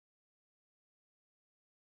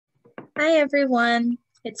Hi, everyone.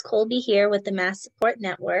 It's Kolby here with the Mass Support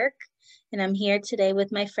Network, and I'm here today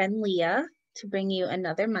with my friend Leah to bring you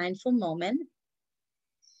another mindful moment.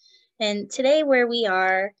 And today where we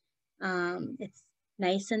are, it's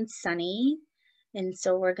nice and sunny, and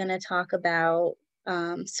so we're going to talk about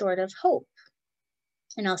sort of hope.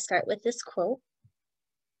 And I'll start with this quote.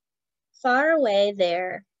 Far away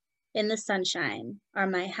there in the sunshine are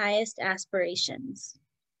my highest aspirations.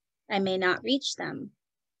 I may not reach them,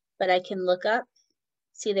 but I can look up,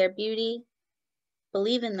 see their beauty,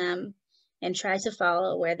 believe in them, and try to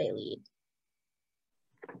follow where they lead.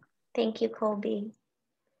 Thank you, Kolby.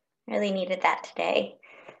 Really needed that today.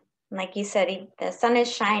 Like you said, the sun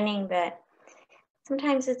is shining, but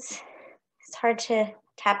sometimes it's hard to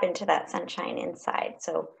tap into that sunshine inside.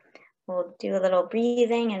 So we'll do a little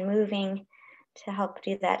breathing and moving to help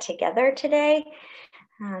do that together today.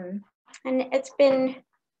 And it's been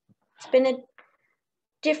a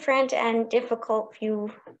different and difficult few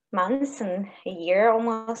months and a year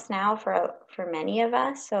almost now for many of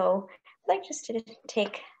us. So I'd like just to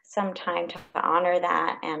take some time to honor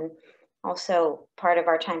that. And also part of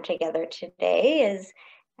our time together today is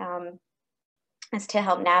to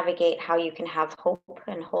help navigate how you can have hope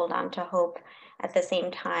and hold on to hope at the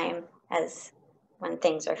same time as when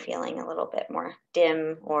things are feeling a little bit more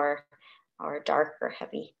dim or dark or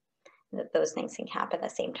heavy. Those things can happen at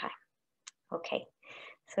the same time. Okay.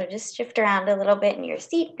 So just shift around a little bit in your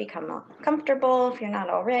seat, become more comfortable if you're not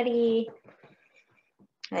already.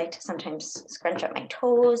 I like to sometimes scrunch up my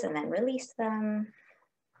toes and then release them.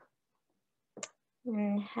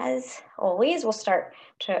 And as always, we'll start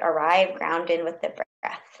to arrive grounded with the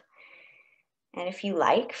breath. And if you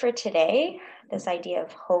like for today, this idea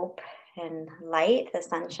of hope and light, the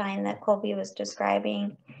sunshine that Kolby was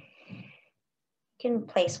describing, you can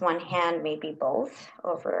place one hand, maybe both,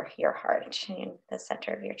 over your heart in the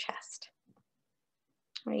center of your chest.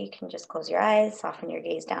 Or you can just close your eyes, soften your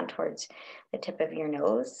gaze down towards the tip of your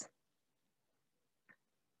nose.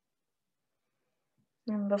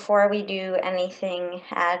 And before we do anything,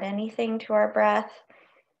 add anything to our breath,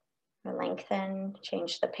 or lengthen,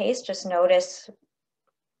 change the pace, just notice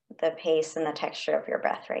the pace and the texture of your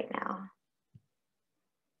breath right now.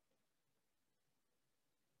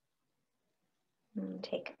 And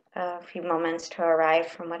take a few moments to arrive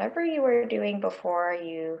from whatever you were doing before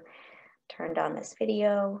you turned on this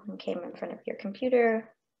video and came in front of your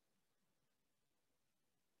computer.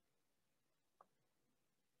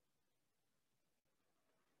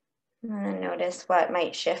 And then notice what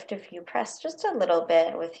might shift if you press just a little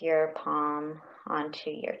bit with your palm onto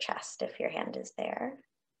your chest if your hand is there.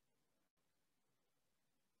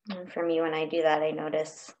 And for me, when I do that, I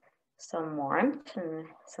notice some warmth and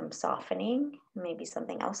some softening. Maybe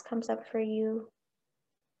something else comes up for you.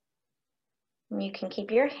 And you can keep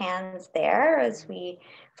your hands there as we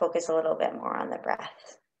focus a little bit more on the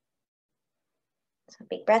breath. So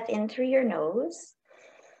big breath in through your nose.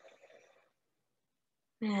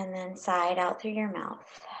 And then side out through your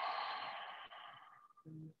mouth.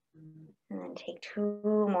 And then take two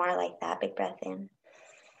more like that. Big breath in.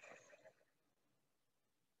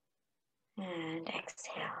 And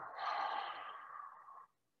exhale.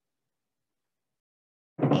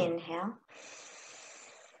 Inhale.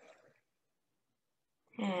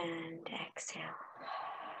 And exhale.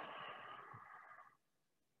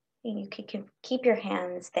 You can keep your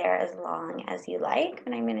hands there as long as you like,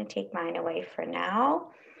 and I'm going to take mine away for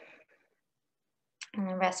now. And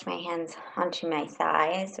then rest my hands onto my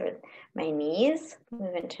thighs or my knees.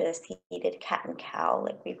 Move into a seated cat and cow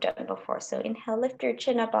like we've done before. So inhale, lift your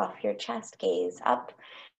chin up off your chest, gaze up.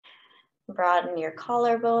 Broaden your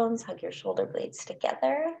collarbones, hug your shoulder blades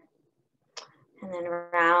together. And then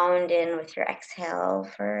round in with your exhale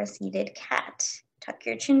for a seated cat. Tuck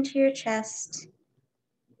your chin to your chest.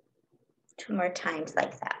 Two more times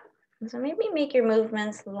like that. And so maybe make your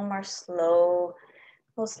movements a little more slow,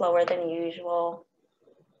 a little slower than usual.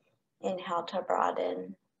 Inhale to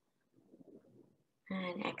broaden.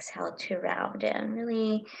 And exhale to round in.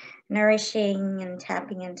 Really nourishing and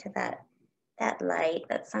tapping into that light,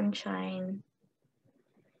 that sunshine.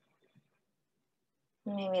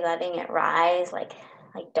 Maybe letting it rise like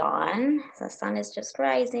dawn. The sun is just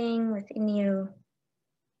rising within you.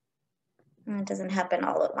 And it doesn't happen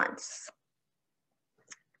all at once.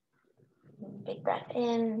 Big breath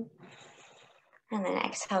in. And then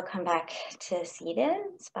exhale, come back to seated,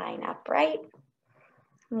 spine upright.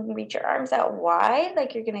 Reach your arms out wide,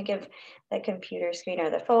 like you're gonna give the computer screen or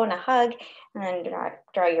the phone a hug, and then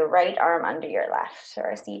draw your right arm under your left,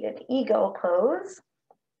 or a seated eagle pose.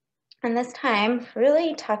 And this time,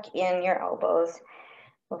 really tuck in your elbows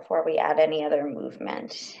before we add any other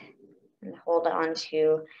movement. And hold on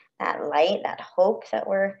to that light, that hope that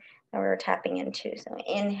we're tapping into. So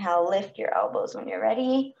inhale, lift your elbows when you're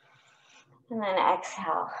ready. And then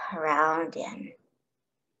exhale, round in.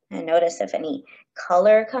 And notice if any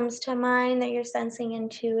color comes to mind that you're sensing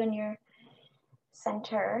into in your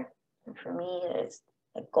center. And for me, it's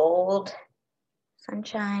a gold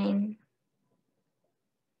sunshine.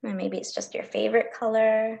 And maybe it's just your favorite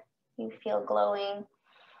color. You feel glowing.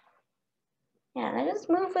 Yeah, and then just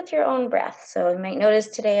move with your own breath. So you might notice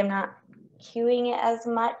today I'm not cueing it as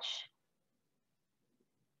much.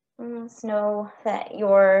 Just know that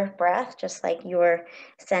your breath, just like your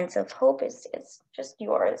sense of hope, is just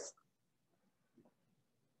yours.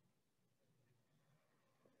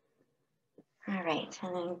 All right,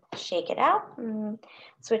 and then shake it out and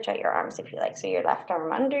switch out your arms if you like. So your left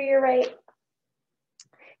arm under your right.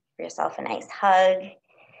 Give yourself a nice hug.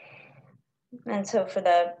 And so for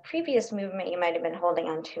the previous movement, you might have been holding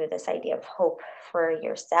on to this idea of hope for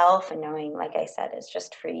yourself and knowing, like I said, it's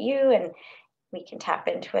just for you and we can tap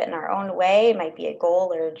into it in our own way. It might be a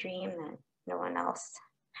goal or a dream that no one else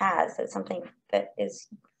has. It's something that is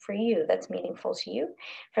for you, that's meaningful to you.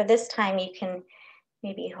 For this time, you can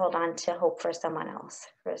maybe hold on to hope for someone else,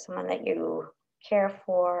 for someone that you care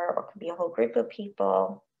for, or it could be a whole group of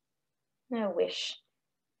people. I wish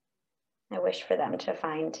for them to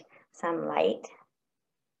find some light.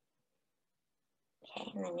 Okay,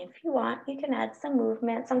 and then if you want, you can add some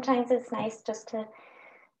movement. Sometimes it's nice just to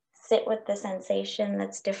sit with the sensation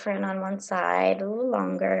that's different on one side a little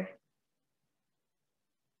longer.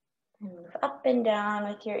 And move up and down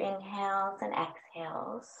with your inhales and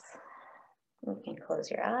exhales. You can close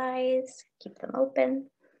your eyes, keep them open.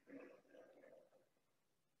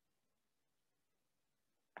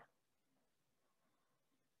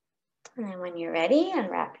 And then when you're ready,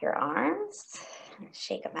 unwrap your arms,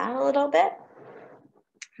 shake them out a little bit.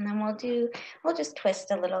 And then we'll just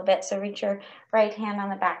twist a little bit. So reach your right hand on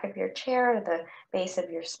the back of your chair or the base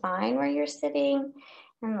of your spine where you're sitting,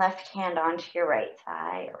 and left hand onto your right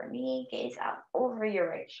thigh or knee, gaze out over your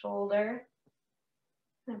right shoulder.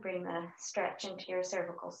 And bring the stretch into your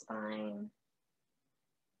cervical spine.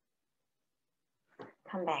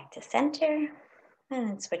 Come back to center and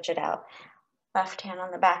then switch it out. Left hand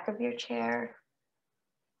on the back of your chair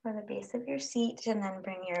or the base of your seat, and then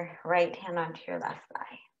bring your right hand onto your left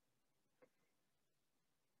thigh.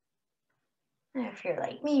 And if you're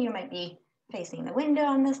like me, you might be facing the window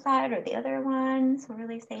on this side or the other one. So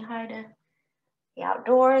really say hi to the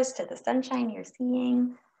outdoors, to the sunshine you're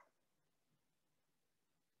seeing.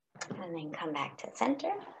 And then come back to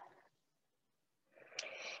center.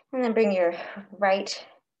 And then bring your right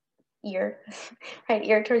ear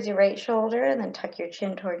towards your right shoulder, and then tuck your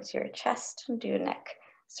chin towards your chest and do a neck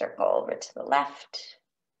circle over to the left.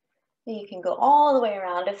 You can go all the way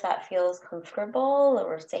around if that feels comfortable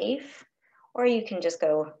or safe, or you can just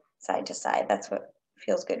go side to side. That's what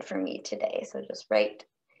feels good for me today. So just right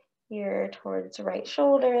ear towards right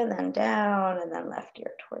shoulder, and then down, and then left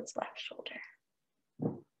ear towards left shoulder.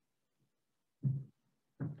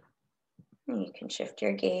 And you can shift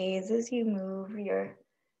your gaze as you move your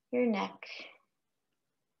neck.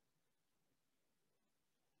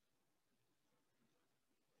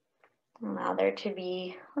 Allow there to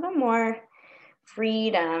be a little more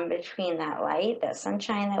freedom between that light, that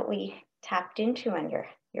sunshine that we tapped into, and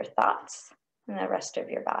your thoughts and the rest of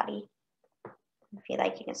your body. If you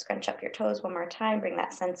like, you can scrunch up your toes one more time, bring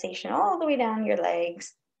that sensation all the way down your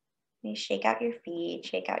legs. You shake out your feet,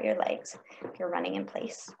 shake out your legs if you're running in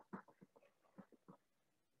place.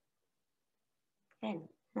 Good.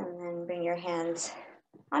 And then bring your hands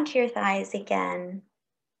onto your thighs again.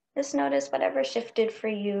 Just notice whatever shifted for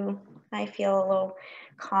you. I feel a little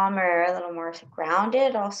calmer, a little more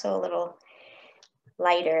grounded, also a little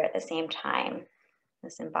lighter at the same time.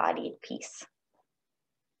 This embodied peace.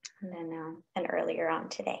 And earlier on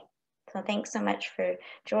today. So thanks so much for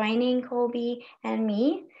joining Kolby and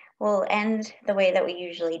me. We'll end the way that we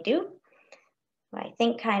usually do. I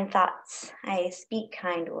think kind thoughts, I speak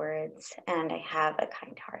kind words, and I have a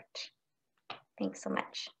kind heart. Thanks so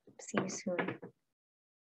much. See you soon.